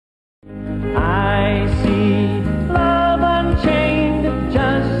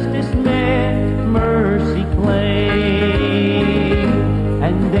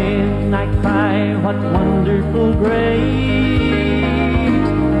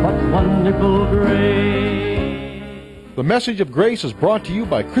wonderful grace. The message of grace is brought to you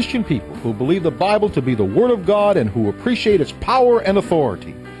by Christian people who believe the Bible to be the Word of God and who appreciate its power and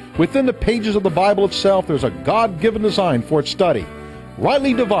authority. Within the pages of the Bible itself, there's a God-given design for its study.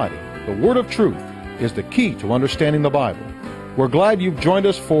 Rightly dividing the Word of truth is the key to understanding the Bible. We're glad you've joined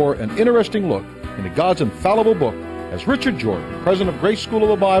us for an interesting look into God's infallible book as Richard Jordan, president of Grace School of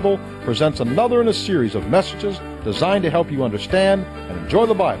the Bible, presents another in a series of messages designed to help you understand and enjoy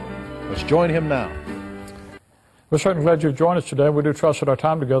the Bible. Let's join him now. We're certainly glad you've joined us today. We do trust that our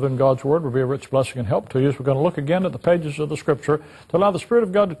time together in God's Word will be a rich blessing and help to you as we're going to look again at the pages of the Scripture to allow the Spirit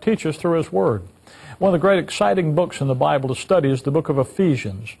of God to teach us through His Word. One of the great exciting books in the Bible to study is the book of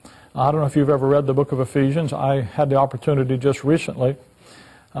Ephesians. I don't know if you've ever read the book of Ephesians. I had the opportunity just recently,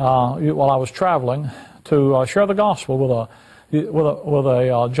 while I was traveling, to share the gospel with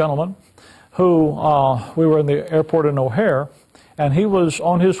a gentleman who we were in the airport in O'Hare, and he was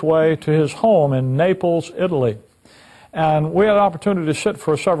on his way to his home in Naples, Italy. And we had an opportunity to sit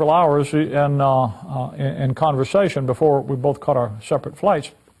for several hours in conversation before we both caught our separate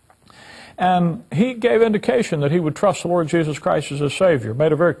flights. And he gave indication that he would trust the Lord Jesus Christ as his Savior,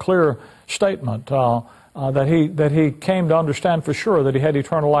 made a very clear statement that he came to understand for sure that he had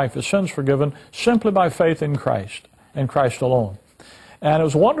eternal life, his sins forgiven, simply by faith in Christ, and Christ alone. And it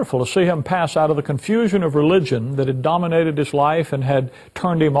was wonderful to see him pass out of the confusion of religion that had dominated his life and had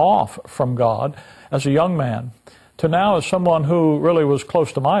turned him off from God as a young man, to now as someone who really was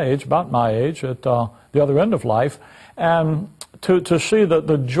close to my age, about my age, at the other end of life, and to see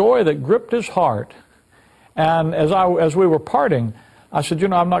the joy that gripped his heart. And as we were parting, I said, you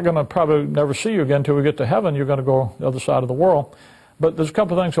know, I'm not going to probably never see you again until we get to heaven. You're going to go the other side of the world. But there's a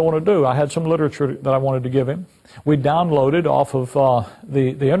couple of things I want to do. I had some literature that I wanted to give him. We downloaded off of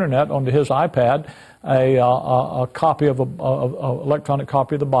the internet onto his iPad a copy of an electronic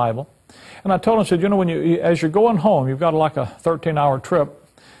copy of the Bible. And I told him, I said, you know, as you're going home, you've got like a 13-hour trip,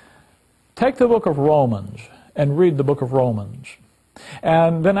 take the book of Romans and read the book of Romans.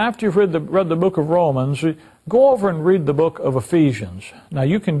 And then after you've read the book of Romans, go over and read the book of Ephesians. Now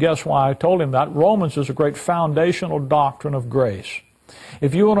you can guess why I told him that. Romans is a great foundational doctrine of grace.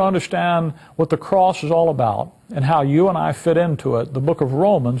 If you want to understand what the cross is all about and how you and I fit into it, the book of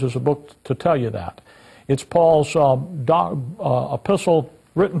Romans is a book to tell you that. It's Paul's epistle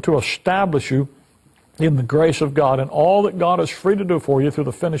written to establish you in the grace of God and all that God is free to do for you through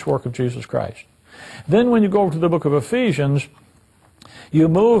the finished work of Jesus Christ. Then when you go over to the book of Ephesians, you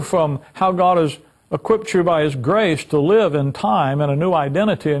move from how God has equipped you by His grace to live in time and a new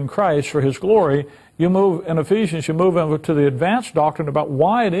identity in Christ for His glory. You move, in Ephesians, you move into the advanced doctrine about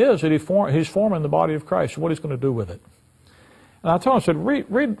why it is that He's forming the body of Christ and what He's going to do with it. And I told him, I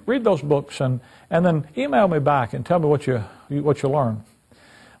said, read those books and then email me back and tell me what you learn.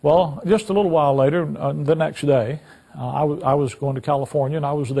 Well, just a little while later, the next day, I was going to California and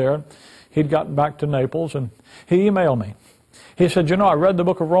I was there. He'd gotten back to Naples and he emailed me. He said, you know, I read the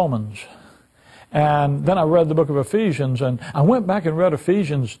book of Romans and then I read the book of Ephesians, and I went back and read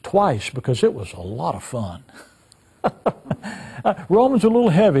Ephesians twice because it was a lot of fun. Romans a little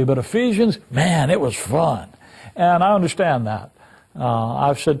heavy, but Ephesians, man, it was fun. And I understand that.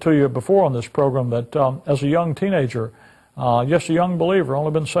 I've said to you before on this program that as a young teenager, just a young believer,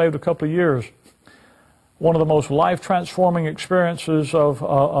 only been saved a couple of years, one of the most life-transforming experiences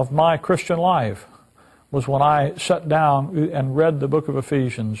of my Christian life was when I sat down and read the book of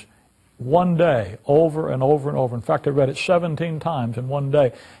Ephesians one day, over and over and over. In fact, I read it 17 times in one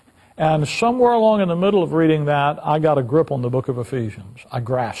day. And somewhere along in the middle of reading that, I got a grip on the book of Ephesians. I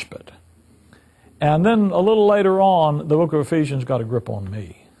grasped it. And then a little later on, the book of Ephesians got a grip on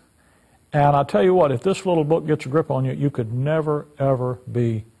me. And I tell you what, if this little book gets a grip on you, you could never, ever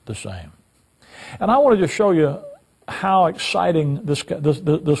be the same. And I want to just show you how exciting this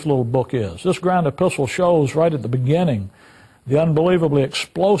little book is. This grand epistle shows right at the beginning the unbelievably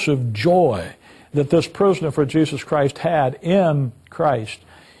explosive joy that this prisoner for Jesus Christ had in Christ.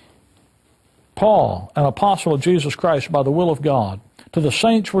 Paul, an apostle of Jesus Christ by the will of God, to the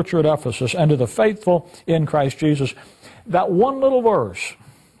saints which are at Ephesus and to the faithful in Christ Jesus. That one little verse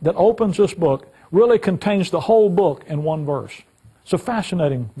that opens this book really contains the whole book in one verse. It's a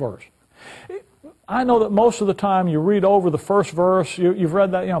fascinating verse. I know that most of the time you read over the first verse, you've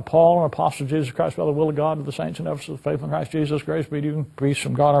read that, you know, Paul, an apostle of Jesus Christ by the will of God, to the saints in Ephesus, faithful in Christ Jesus, grace be to you, peace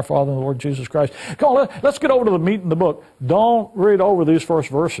from God our Father and the Lord Jesus Christ. Come on, let's get over to the meat in the book. Don't read over these first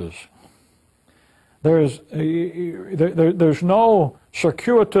verses. There's no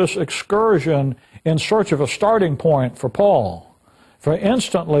circuitous excursion in search of a starting point for Paul. For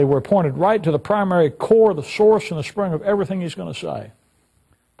instantly we're pointed right to the primary core, the source and the spring of everything he's going to say.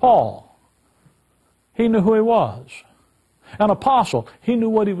 Paul, he knew who he was. An apostle, he knew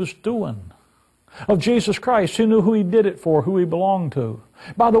what he was doing. Of Jesus Christ, he knew who he did it for, who he belonged to.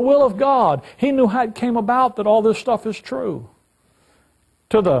 By the will of God, he knew how it came about that all this stuff is true.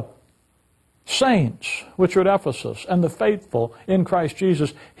 To the saints which are at Ephesus and the faithful in Christ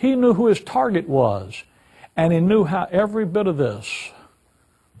Jesus, he knew who his target was, and he knew how every bit of this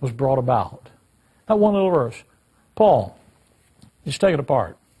was brought about. That one little verse. Paul, just take it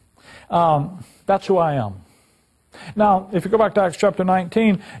apart. That's who I am. Now, if you go back to Acts chapter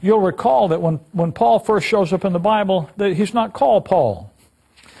 19, you'll recall that when Paul first shows up in the Bible, that he's not called Paul.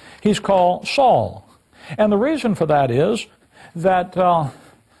 He's called Saul. And the reason for that is that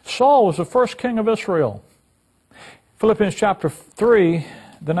Saul was the first king of Israel. Philippians chapter 3,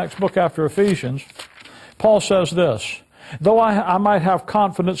 the next book after Ephesians, Paul says this, though I might have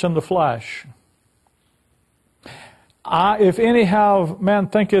confidence in the flesh, if any man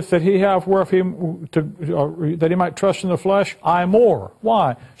thinketh that he have wherewith that he might trust in the flesh, I more.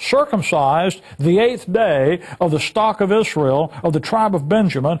 Why? Circumcised the 8th day of the stock of Israel, of the tribe of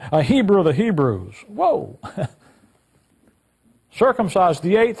Benjamin, a Hebrew of the Hebrews. Whoa! Circumcised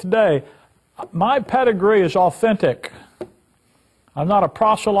the 8th day. My pedigree is authentic. I'm not a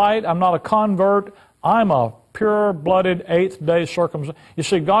proselyte. I'm not a convert. I'm a pure-blooded 8th day circumcision. You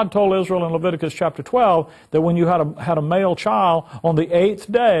see, God told Israel in Leviticus chapter 12 that when you had a male child on the 8th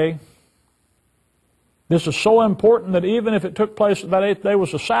day, this is so important that even if it took place that 8th day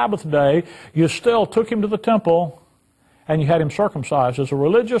was a Sabbath day, you still took him to the temple and you had him circumcised. It's a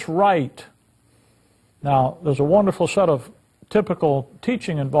religious rite. Now, there's a wonderful set of typical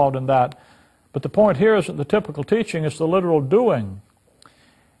teaching involved in that, but the point here isn't the typical teaching, it's the literal doing.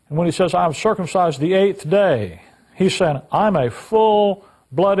 And when he says, I'm circumcised the 8th day, he's saying, I'm a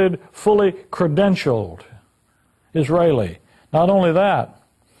full-blooded, fully credentialed Israeli. Not only that,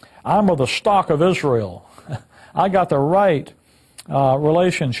 I'm of the stock of Israel. I got the right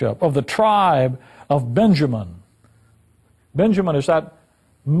relationship of the tribe of Benjamin. Benjamin is that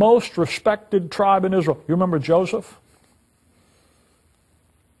most respected tribe in Israel. You remember Joseph?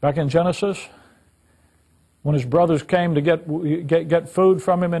 Back in Genesis? When his brothers came to get food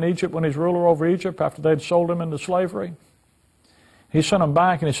from him in Egypt when he's ruler over Egypt after they'd sold him into slavery, he sent them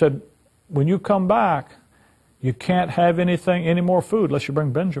back and he said, when you come back, you can't have any more food unless you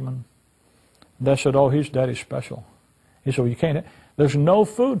bring Benjamin. And they said, oh, he's daddy's special. He said, well, you can't, there's no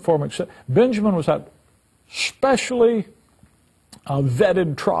food for him except, Benjamin was that specially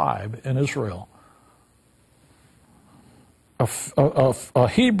vetted tribe in Israel. A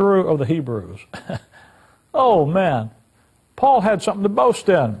Hebrew of the Hebrews. Oh, man. Paul had something to boast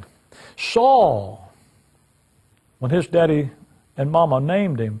in. Saul, when his daddy and mama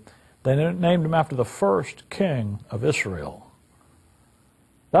named him, they named him after the first king of Israel.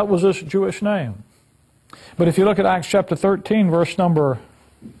 That was his Jewish name. But if you look at Acts chapter 13, verse number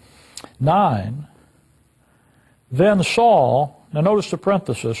 9, then Saul, now notice the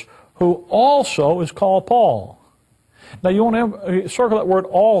parenthesis, who also is called Paul. Now you want to circle that word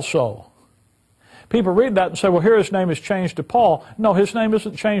also. People read that and say, well, here his name is changed to Paul. No, his name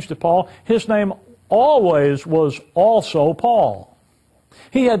isn't changed to Paul. His name always was also Paul.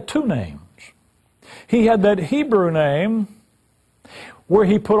 He had two names. He had that Hebrew name where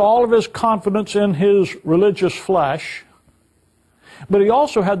he put all of his confidence in his religious flesh, but he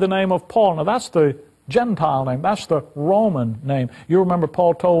also had the name of Paul. Now that's the Gentile name. That's the Roman name. You remember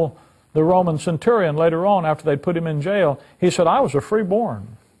Paul told the Roman centurion later on after they'd put him in jail, he said, I was a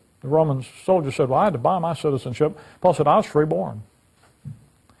freeborn. The Roman soldier said, well, I had to buy my citizenship. Paul said, I was freeborn.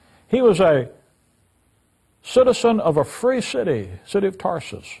 He was a citizen of a free city of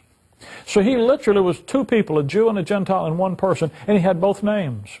Tarsus. So he literally was two people, a Jew and a Gentile in one person, and he had both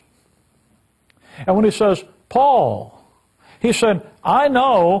names. And when he says, Paul, he said, I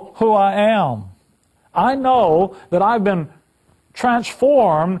know who I am. I know that I've been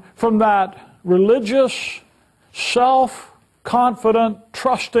transformed from that religious, self-confident,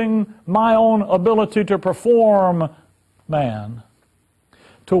 trusting my own ability to perform man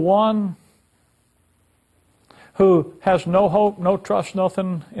to one who has no hope, no trust,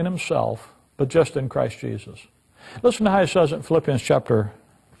 nothing in himself, but just in Christ Jesus. Listen to how he says it in Philippians chapter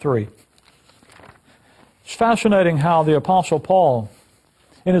 3. It's fascinating how the Apostle Paul,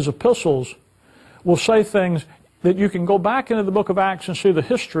 in his epistles, will say things that you can go back into the book of Acts and see the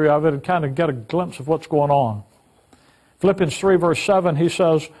history of it and kind of get a glimpse of what's going on. Philippians 3 verse 7, he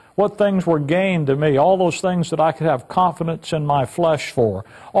says, what things were gained to me, all those things that I could have confidence in my flesh for,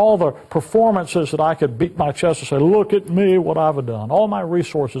 all the performances that I could beat my chest and say, look at me, what I've done, all my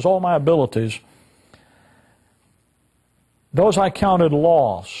resources, all my abilities. Those I counted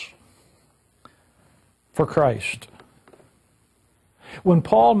loss for Christ. When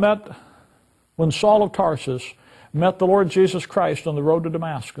Saul of Tarsus met the Lord Jesus Christ on the road to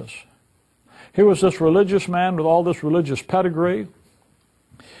Damascus, here was this religious man with all this religious pedigree,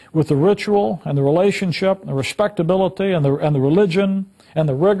 with the ritual and the relationship and the respectability and the religion and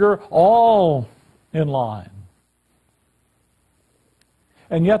the rigor all in line.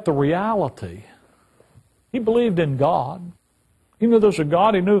 And yet the reality, he believed in God. He knew there was a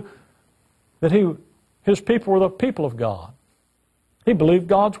God. He knew that his people were the people of God. He believed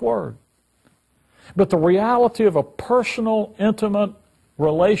God's Word. But the reality of a personal, intimate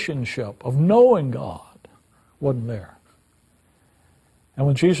relationship, of knowing God, wasn't there. And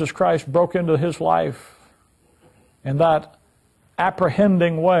when Jesus Christ broke into his life in that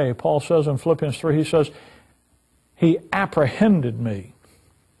apprehending way, Paul says in Philippians 3, he says, He apprehended me.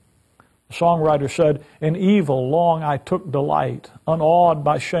 The songwriter said, in evil long I took delight, unawed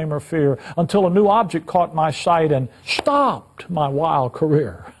by shame or fear, until a new object caught my sight and stopped my wild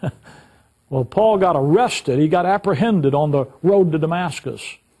career. Well, Paul got arrested. He got apprehended on the road to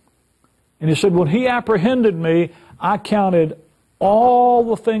Damascus. And he said, when he apprehended me, I counted all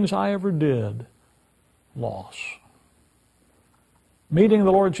the things I ever did loss. Meeting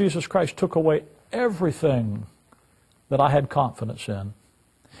the Lord Jesus Christ took away everything that I had confidence in.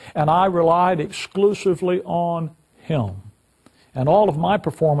 And I relied exclusively on Him. And all of my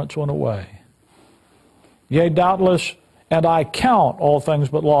performance went away. Yea, doubtless, and I count all things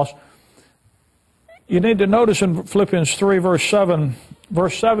but loss. You need to notice in Philippians 3, verse 7,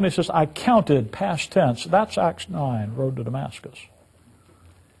 he says, I counted, past tense. That's Acts 9, road to Damascus.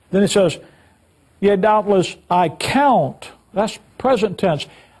 Then he says, yea, doubtless, I count. That's present tense.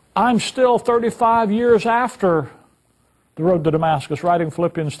 I'm still 35 years after the road to Damascus, writing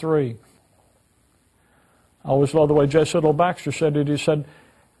Philippians 3. I always love the way J. Siddle Baxter said it. He said,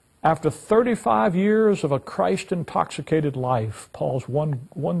 after 35 years of a Christ-intoxicated life, Paul's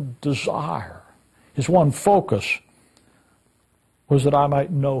one desire, his one focus, was that I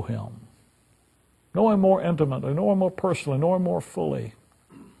might know Him. Know Him more intimately, know Him more personally, know Him more fully.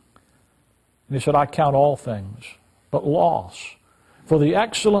 And he said, I count all things but loss for the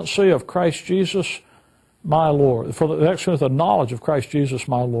excellency of Christ Jesus my Lord, for the excellence of the knowledge of Christ Jesus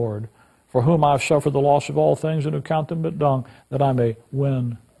my Lord, for whom I have suffered the loss of all things and who count them but dung, that I may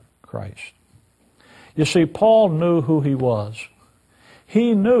win Christ. You see, Paul knew who he was.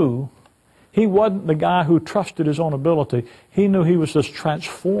 He knew he wasn't the guy who trusted his own ability. He knew he was just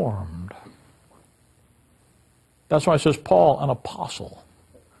transformed. That's why it says Paul, an apostle.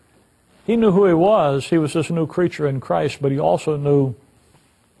 He knew who he was. He was this new creature in Christ, but he also knew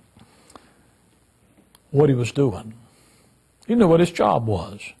what he was doing. He knew what his job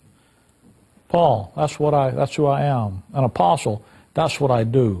was. Paul, that's who I am. An apostle, that's what I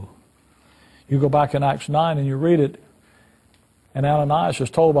do. You go back in Acts 9 and you read it, and Ananias is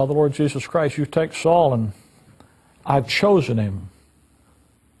told by the Lord Jesus Christ, you take Saul and I've chosen him.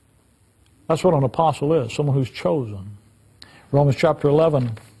 That's what an apostle is, someone who's chosen. Romans chapter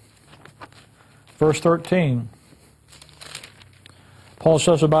 11, verse 13, Paul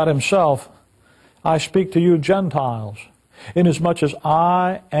says about himself, I speak to you Gentiles, inasmuch as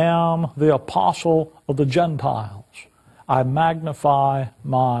I am the apostle of the Gentiles. I magnify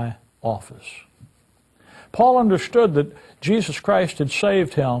my office. Paul understood that Jesus Christ had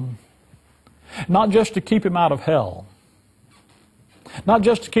saved him not just to keep him out of hell, not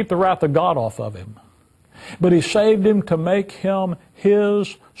just to keep the wrath of God off of him, but He saved him to make him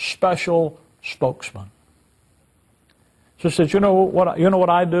His special spokesman. So he says, you know what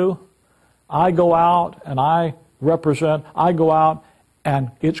I do? I go out and I represent, I go out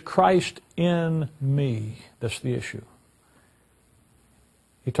and it's Christ in me that's the issue.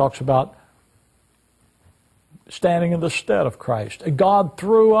 He talks about standing in the stead of Christ. God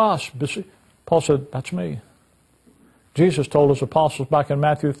through us. Paul said, that's me. Jesus told His apostles back in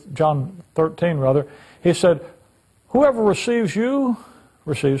John 13 rather, He said, whoever receives you,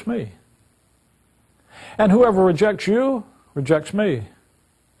 receives me. And whoever rejects you, rejects me.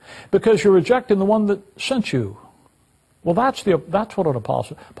 Because you're rejecting the one that sent you. Well, that's what an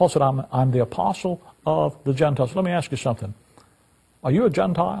apostle. Paul said, I'm the apostle of the Gentiles. Let me ask you something. Are you a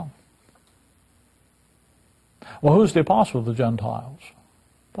Gentile? Well, who's the apostle of the Gentiles?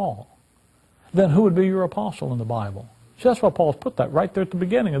 Paul. Then who would be your apostle in the Bible? See, that's why Paul's put that right there at the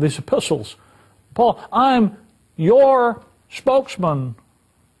beginning of these epistles. Paul, I'm your spokesman.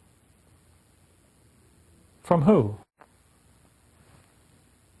 From who?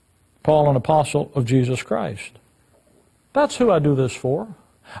 Paul, an apostle of Jesus Christ. That's who I do this for.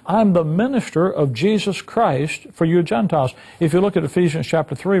 I'm the minister of Jesus Christ for you Gentiles. If you look at Ephesians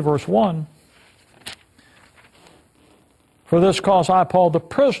chapter 3, verse 1, for this cause I, Paul, the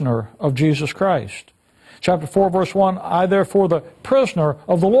prisoner of Jesus Christ. Chapter 4, verse 1, I therefore, the prisoner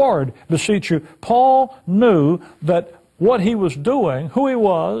of the Lord, beseech you. Paul knew that what he was doing, who he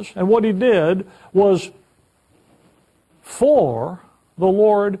was, and what he did was for the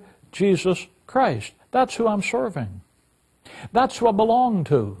Lord Jesus Christ. That's who I'm serving. That's who I belong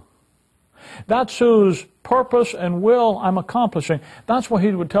to. That's whose purpose and will I'm accomplishing. That's what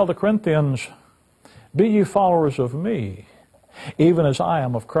he would tell the Corinthians, be ye followers of me, even as I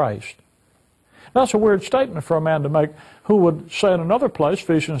am of Christ. That's a weird statement for a man to make, who would say in another place,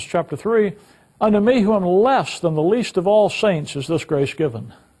 Ephesians chapter 3, unto me who am less than the least of all saints is this grace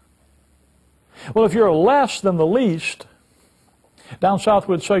given. Well, if you're less than the least, down south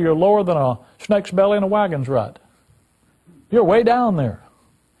we'd say you're lower than a snake's belly in a wagon's rut. You're way down there.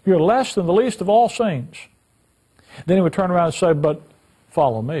 You're less than the least of all saints. Then he would turn around and say, but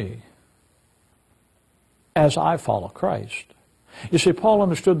follow me as I follow Christ. You see, Paul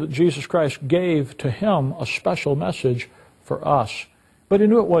understood that Jesus Christ gave to him a special message for us, but he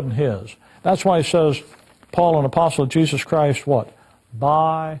knew it wasn't his. That's why he says, Paul, an apostle of Jesus Christ, what?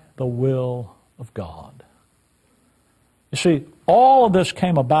 By the will of God. You see, all of this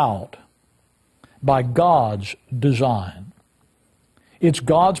came about by God's design. It's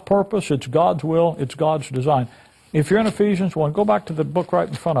God's purpose, it's God's will, it's God's design. If you're in Ephesians 1, go back to the book right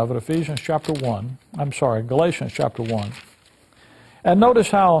in front of it, Galatians chapter 1. And notice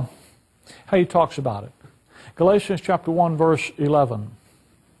how he talks about it. Galatians chapter 1, verse 11.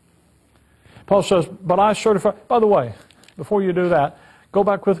 Paul says, but I certify... By the way, before you do that, go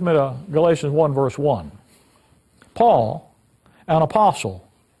back with me to Galatians 1, verse 1. Paul, an apostle.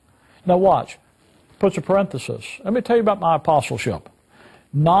 Now watch. Puts a parenthesis. Let me tell you about my apostleship.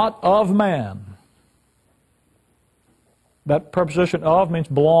 Not of man. That preposition of means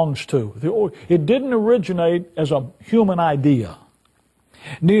belongs to. It didn't originate as a human idea.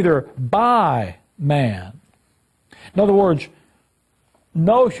 Neither by man. In other words,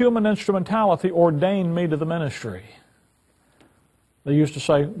 no human instrumentality ordained me to the ministry. They used to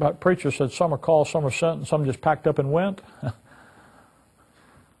say about preachers, said some are called, some are sent, and some just packed up and went.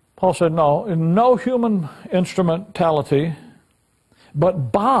 Paul said, no human instrumentality,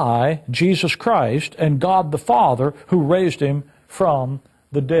 but by Jesus Christ and God the Father who raised him from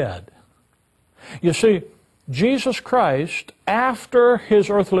the dead. You see, Jesus Christ, after his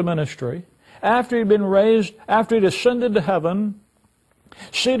earthly ministry, after he'd been raised, after he'd ascended to heaven,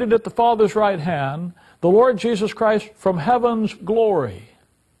 seated at the Father's right hand, the Lord Jesus Christ from heaven's glory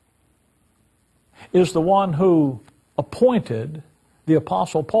is the one who appointed the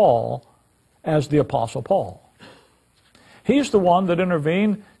Apostle Paul as the Apostle Paul. He's the one that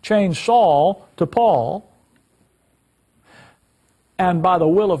intervened, changed Saul to Paul, and by the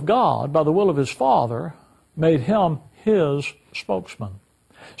will of God, by the will of his Father, made him his spokesman.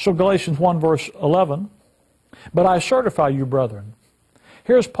 So Galatians 1 verse 11, but I certify you, brethren.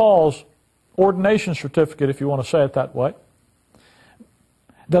 Here's Paul's ordination certificate, if you want to say it that way,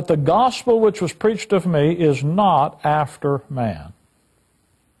 that the gospel which was preached of me is not after man.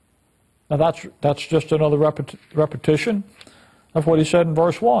 Now that's just another repetition of what he said in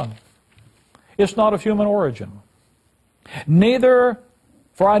verse 1. It's not of human origin.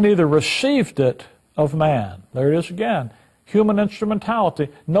 For I neither received it of man. There it is again. Human instrumentality.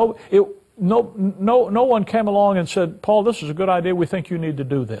 No one came along and said, Paul, this is a good idea. We think you need to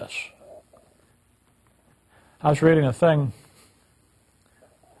do this. I was reading a thing,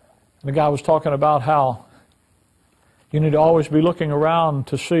 and the guy was talking about how you need to always be looking around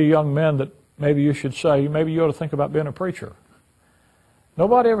to see young men that maybe you should say, maybe you ought to think about being a preacher.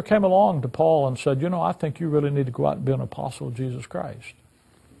 Nobody ever came along to Paul and said, I think you really need to go out and be an apostle of Jesus Christ.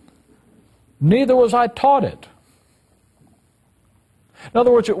 Neither was I taught it. In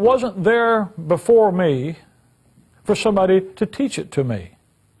other words, it wasn't there before me for somebody to teach it to me,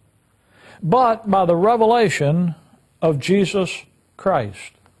 but by the revelation of Jesus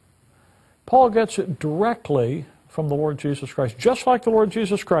Christ. Paul gets it directly from the Lord Jesus Christ. Just like the Lord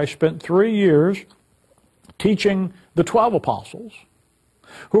Jesus Christ spent 3 years teaching the 12 apostles,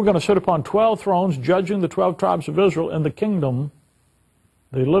 who are going to sit upon 12 thrones judging the 12 tribes of Israel in the kingdom,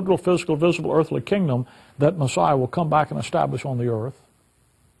 the literal, physical, visible, earthly kingdom that Messiah will come back and establish on the earth.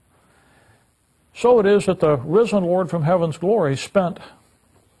 So it is that the risen Lord from heaven's glory spent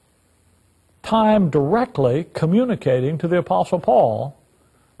time directly communicating to the Apostle Paul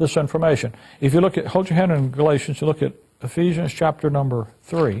this information. If you look at, hold your hand in Galatians, you look at Ephesians chapter number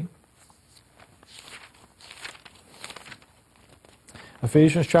 3.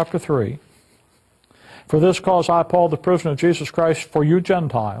 Ephesians chapter 3. For this cause I, Paul, the prisoner of Jesus Christ, for you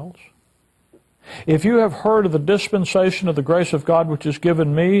Gentiles, if you have heard of the dispensation of the grace of God which is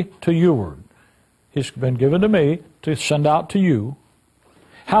given me to youward, He's been given to me to send out to you,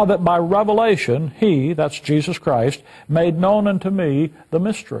 how that by revelation He, that's Jesus Christ, made known unto me the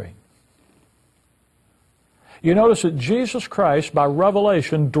mystery. You notice that Jesus Christ, by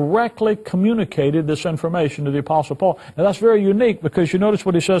revelation, directly communicated this information to the Apostle Paul. Now that's very unique, because you notice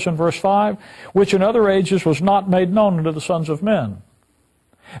what he says in verse 5, which in other ages was not made known unto the sons of men.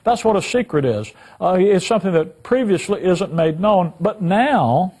 That's what a secret is. It's something that previously isn't made known, but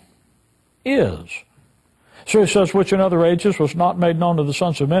now is. So he says, which in other ages was not made known to the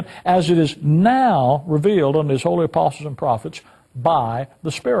sons of men, as it is now revealed unto his holy apostles and prophets by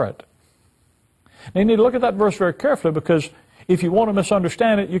the Spirit. Now you need to look at that verse very carefully, because if you want to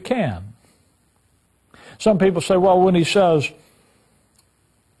misunderstand it, you can. Some people say, well, when he says,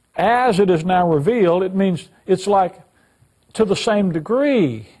 as it is now revealed, it means it's like to the same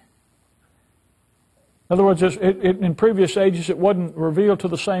degree. In other words, in previous ages it wasn't revealed to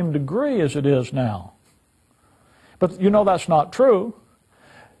the same degree as it is now. But you know that's not true.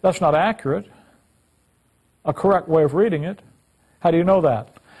 That's not accurate. A correct way of reading it. How do you know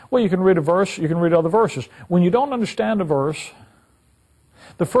that? Well, you can read a verse, you can read other verses. When you don't understand a verse,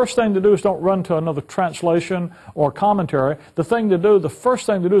 the first thing to do is don't run to another translation or commentary. The first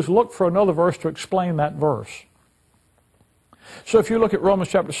thing to do is look for another verse to explain that verse. So if you look at Romans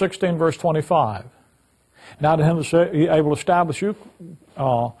chapter 16, verse 25, now to him that is able to establish you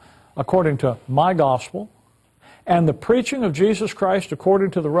according to my gospel, and the preaching of Jesus Christ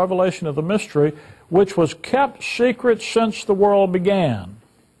according to the revelation of the mystery, which was kept secret since the world began,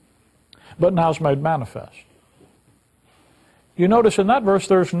 but now is made manifest. You notice in that verse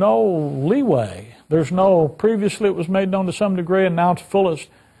there's no leeway. There's no previously it was made known to some degree and now to fullest.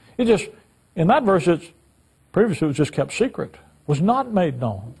 In that verse previously it was just kept secret, was not made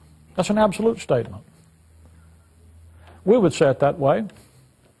known. That's an absolute statement. We would say it that way.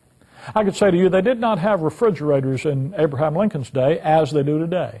 I could say to you, they did not have refrigerators in Abraham Lincoln's day as they do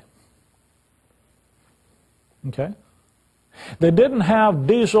today. Okay? They didn't have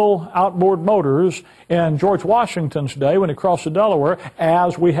diesel outboard motors in George Washington's day when he crossed the Delaware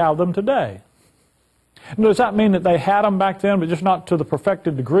as we have them today. And does that mean that they had them back then, but just not to the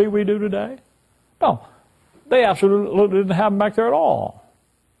perfected degree we do today? No. They absolutely didn't have them back there at all.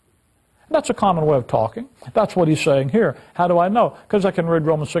 That's a common way of talking. That's what he's saying here. How do I know? Because I can read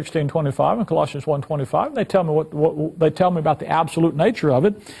Romans 16:25 and Colossians 1:25. And they tell me they tell me about the absolute nature of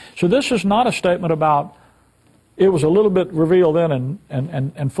it. So this is not a statement about it was a little bit revealed then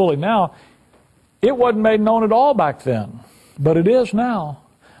and fully now. It wasn't made known at all back then, but it is now.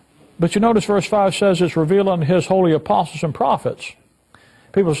 But you notice verse 5 says it's revealed unto his holy apostles and prophets.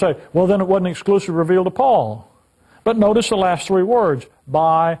 People say, well, then it wasn't exclusively revealed to Paul. But notice the last three words,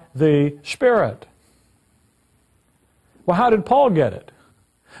 by the Spirit. Well, how did Paul get it?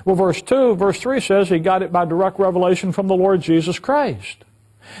 Well, verse 3 says he got it by direct revelation from the Lord Jesus Christ.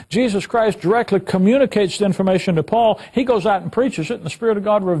 Jesus Christ directly communicates the information to Paul. He goes out and preaches it, and the Spirit of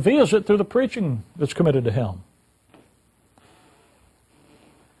God reveals it through the preaching that's committed to him.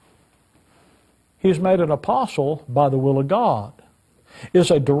 He's made an apostle by the will of God. It's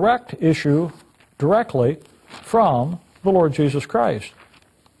a direct issue directly from the Lord Jesus Christ.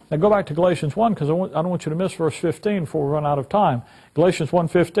 Now go back to Galatians 1, because I don't want you to miss verse 15 before we run out of time. Galatians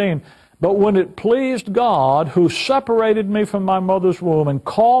 1:15, but when it pleased God, who separated me from my mother's womb and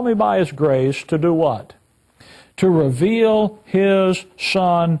called me by His grace to do what? To reveal His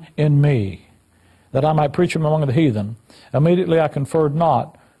Son in me, that I might preach Him among the heathen. Immediately I conferred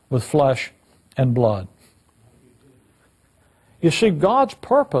not with flesh and blood. You see, God's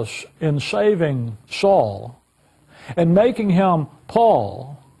purpose in saving Saul and making him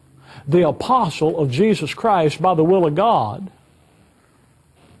Paul, the apostle of Jesus Christ by the will of God,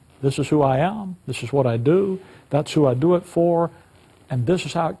 this is who I am, this is what I do, that's who I do it for, and this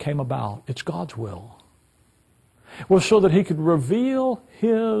is how it came about. It's God's will. It was so that He could reveal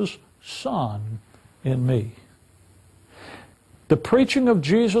His Son in me. The preaching of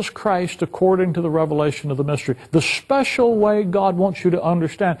Jesus Christ according to the revelation of the mystery. The special way God wants you to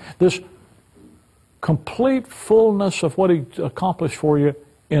understand this complete fullness of what He accomplished for you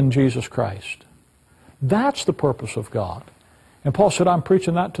in Jesus Christ. That's the purpose of God. And Paul said, I'm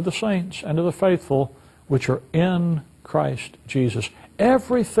preaching that to the saints and to the faithful which are in Christ Jesus.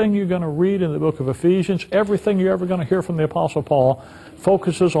 Everything you're going to read in the book of Ephesians, everything you're ever going to hear from the Apostle Paul,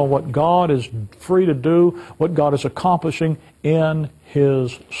 focuses on what God is free to do, what God is accomplishing in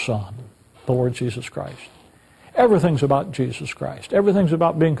His Son, the Lord Jesus Christ. Everything's about Jesus Christ. Everything's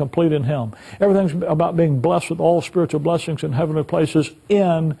about being complete in Him. Everything's about being blessed with all spiritual blessings in heavenly places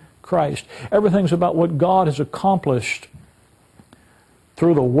in Christ. Everything's about what God has accomplished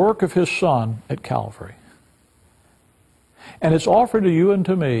through the work of His Son at Calvary. And it's offered to you and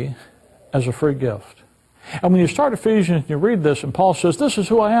to me as a free gift. And when you start Ephesians and you read this, and Paul says, this is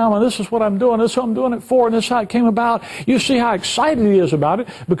who I am, and this is what I'm doing, this is what I'm doing it for, and this is how it came about, you see how excited he is about it,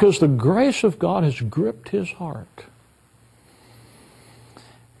 because the grace of God has gripped his heart.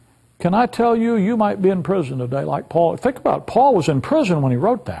 Can I tell you, you might be in prison today like Paul. Think about it. Paul was in prison when he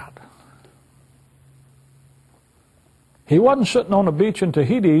wrote that. He wasn't sitting on a beach in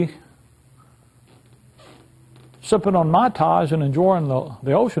Tahiti sipping on Mai Tais and enjoying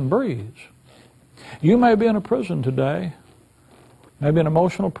the ocean breeze. You may be in a prison today, maybe an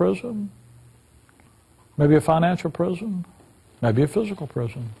emotional prison, maybe a financial prison, maybe a physical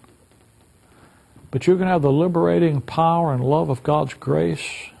prison. But you can have the liberating power and love of God's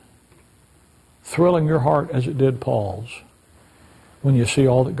grace thrilling your heart as it did Paul's when you see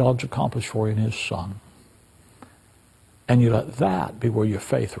all that God's accomplished for you in His Son. And you let that be where your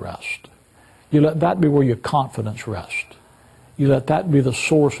faith rests. You let that be where your confidence rests. You let that be the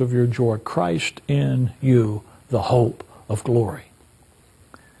source of your joy. Christ in you, the hope of glory.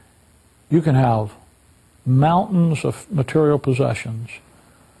 You can have mountains of material possessions,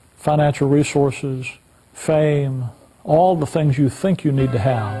 financial resources, fame, all the things you think you need to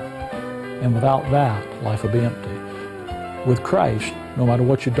have. And without that, life will be empty. With Christ, no matter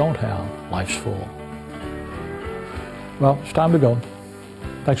what you don't have, life's full. Well, it's time to go.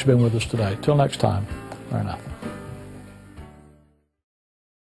 Thanks for being with us today. Till next time, Maranatha.